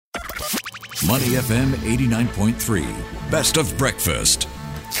Money FM 89.3. Best of breakfast.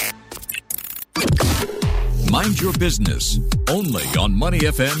 Mind your business. Only on Money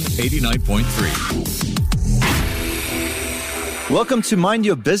FM 89.3. Welcome to Mind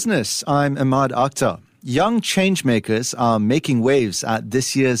Your Business. I'm Ahmad Akhtar. Young changemakers are making waves at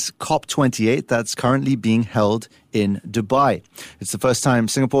this year's COP28 that's currently being held in Dubai. It's the first time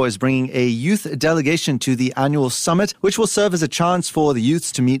Singapore is bringing a youth delegation to the annual summit, which will serve as a chance for the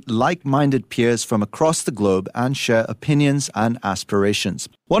youths to meet like-minded peers from across the globe and share opinions and aspirations.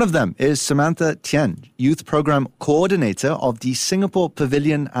 One of them is Samantha Tien, Youth Program Coordinator of the Singapore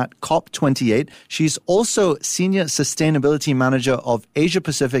Pavilion at COP28. She's also Senior Sustainability Manager of Asia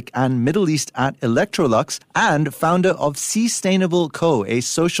Pacific and Middle East at Electrolux and founder of Sustainable Co., a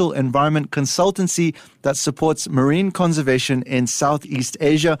social environment consultancy that supports marine conservation in Southeast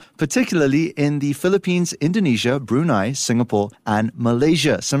Asia, particularly in the Philippines, Indonesia, Brunei, Singapore, and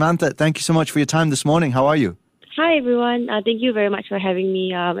Malaysia. Samantha, thank you so much for your time this morning. How are you? Hi, everyone. Thank you very much for having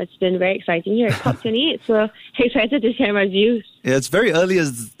me. It's been very exciting here at COP28, so excited to share my views. Yeah, it's very early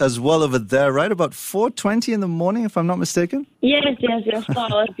as well over there, right? About 4:20 in the morning, if I'm not mistaken? Yes, we're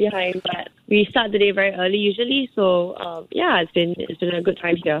 4 hours behind, but we start the day very early usually, so it's been a good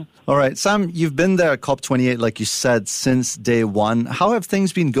time here. All right, Sam, you've been there at COP28, like you said, since day one. How have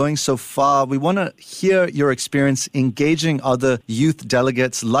things been going so far? We want to hear your experience engaging other youth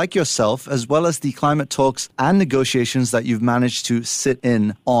delegates like yourself, as well as the climate talks and negotiations that you've managed to sit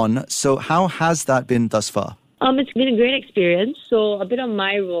in on. So how has that been thus far? It's been a great experience. So a bit of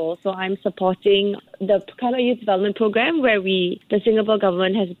my role. So I'm supporting the Climate Youth Development Program where the Singapore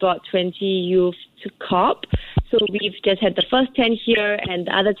government has brought 20 youth to COP. So we've just had the first 10 here and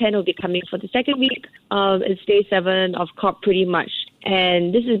the other 10 will be coming for the second week. It's day 7 of COP pretty much.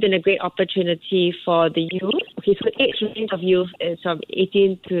 And this has been a great opportunity for the youth. Okay, so the age range of youth is from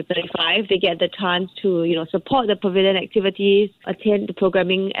 18 to 35. They get the chance to, support the pavilion activities, attend the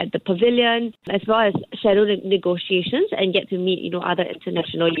programming at the pavilion, as well as schedule the negotiations and get to meet, other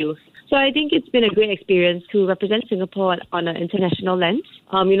international youth. So I think it's been a great experience to represent Singapore on an international lens.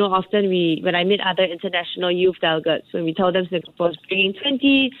 Often when I meet other international youth delegates, when we tell them Singapore is bringing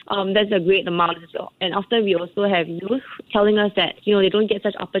 20, that's a great amount. And often we also have youth telling us that, they don't get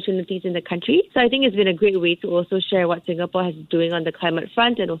such opportunities in the country. So I think it's been a great way to also share what Singapore has been doing on the climate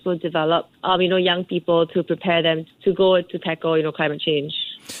front and also develop, young people to prepare them to go to tackle, climate change.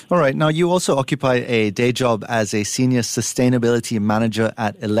 All right. Now, you also occupy a day job as a senior sustainability manager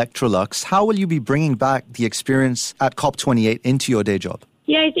at Electrolux. How will you be bringing back the experience at COP28 into your day job?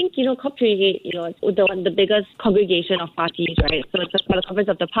 Yeah, I think, COP28, it's the biggest congregation of parties, right? So it's a conference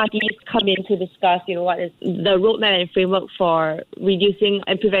of the parties come in to discuss, what is the roadmap and framework for reducing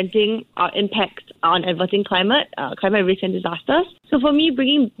and preventing our impact on averting climate risk and disasters. So for me,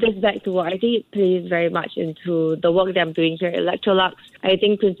 bringing this back to work, I think it plays very much into the work that I'm doing here at Electrolux. I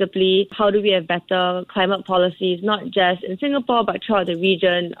think principally, how do we have better climate policies, not just in Singapore, but throughout the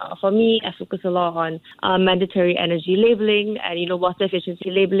region? For me, I focus a lot on mandatory energy labeling and, water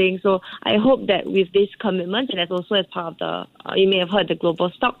efficiency labeling. So I hope that with this commitment, and that's also as part of you may have heard the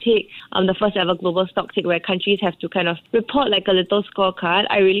global stocktake, the first ever global stocktake where countries have to kind of report like a little scorecard.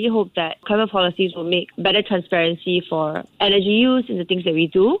 I really hope that climate policies will make better transparency for energy use in the things that we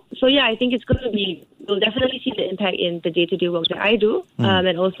do. So yeah, I think it's going to be, we'll definitely see the impact in the day-to-day work that I do.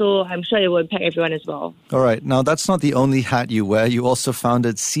 And also, I'm sure it will impact everyone as well. All right. Now, that's not the only hat you wear. You also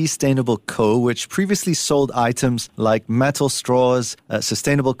founded Sustainable Co., which previously sold items like metal straws,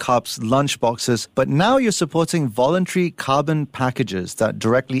 sustainable cups, lunch boxes. But now you're supporting voluntary carbon packages that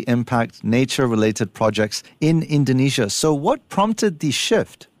directly impact nature-related projects in Indonesia. So what prompted the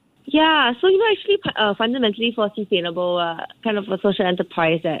shift? Yeah, so, actually, fundamentally for Sustainable, kind of a social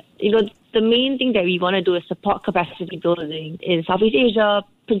enterprise that, the main thing that we want to do is support capacity building in Southeast Asia,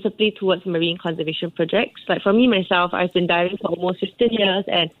 principally towards marine conservation projects. Like for me, myself, I've been diving for almost 15 years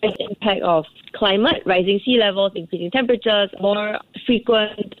and the impact of climate, rising sea levels, increasing temperatures, more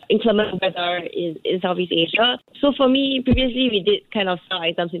frequent inclement weather in Southeast Asia. So for me, previously we did kind of sell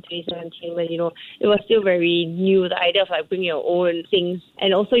items in 2017 when, it was still very new, the idea of like bringing your own things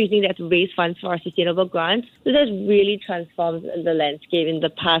and also using that to raise funds for our sustainable grants. So that's really transformed the landscape in the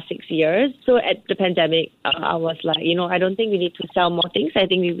past 6 years. So at the pandemic, I was like, I don't think we need to sell more things. I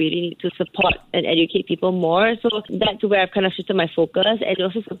think we really need to support and educate people more. So that's where I've kind of shifted my focus and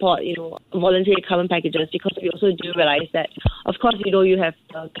also support, voluntary carbon packages because we also do realize that, of course, you have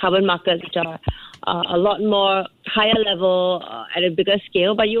carbon markets which are a lot more higher level at a bigger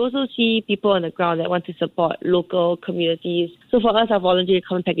scale, but you also see people on the ground that want to support local communities. So for us, our voluntary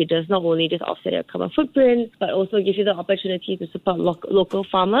carbon packages not only just offset your carbon footprint, but also give you the opportunity to support local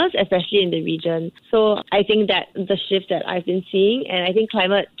farmers, especially in the region. So I think that the shift that I've been seeing, and I think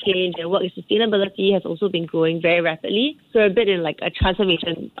climate change and work with sustainability has also been growing very rapidly. So we're a bit in like a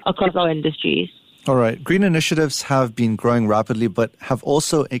transformation across our industries. All right. Green initiatives have been growing rapidly, but have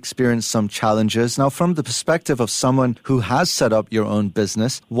also experienced some challenges. Now, from the perspective of someone who has set up your own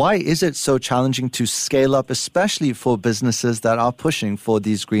business, why is it so challenging to scale up, especially for businesses that are pushing for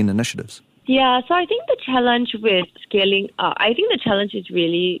these green initiatives? Yeah, so I think the challenge with scaling up, is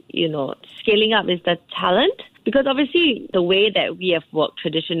really, scaling up is the talent. Because obviously the way that we have worked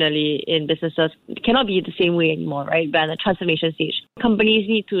traditionally in businesses cannot be the same way anymore, right? We're in a transformation stage. Companies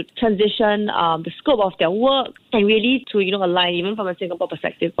need to transition the scope of their work and really to, align even from a Singapore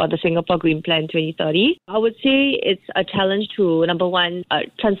perspective or the Singapore Green Plan 2030. I would say it's a challenge to, number one,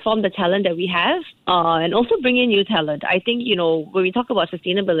 transform the talent that we have and also bring in new talent. I think, when we talk about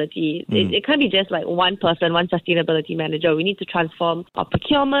sustainability, it can't be just like one person, one sustainability manager. We need to transform our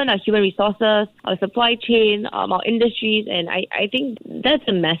procurement, our human resources, our supply chain, our industries, and I think that's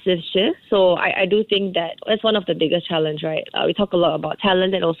a massive shift. So I do think that that's one of the biggest challenges, right? We talk a lot about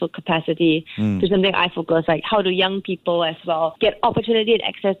talent and also capacity, which is something I focus, like how do young people as well get opportunity and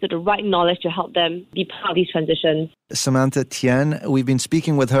access to the right knowledge to help them be part of these transitions. Samantha Tien, we've been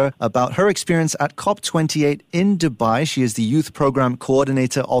speaking with her about her experience at COP28 in Dubai. She is the Youth Program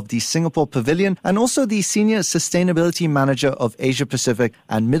Coordinator of the Singapore Pavilion and also the Senior Sustainability Manager of Asia Pacific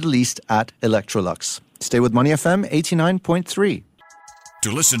and Middle East at Electrolux. Stay with Money FM 89.3.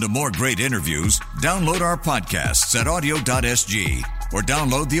 To listen to more great interviews, download our podcasts at audio.sg or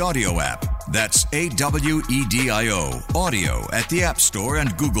download the audio app. That's AWEDIO, audio at the App Store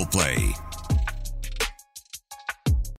and Google Play.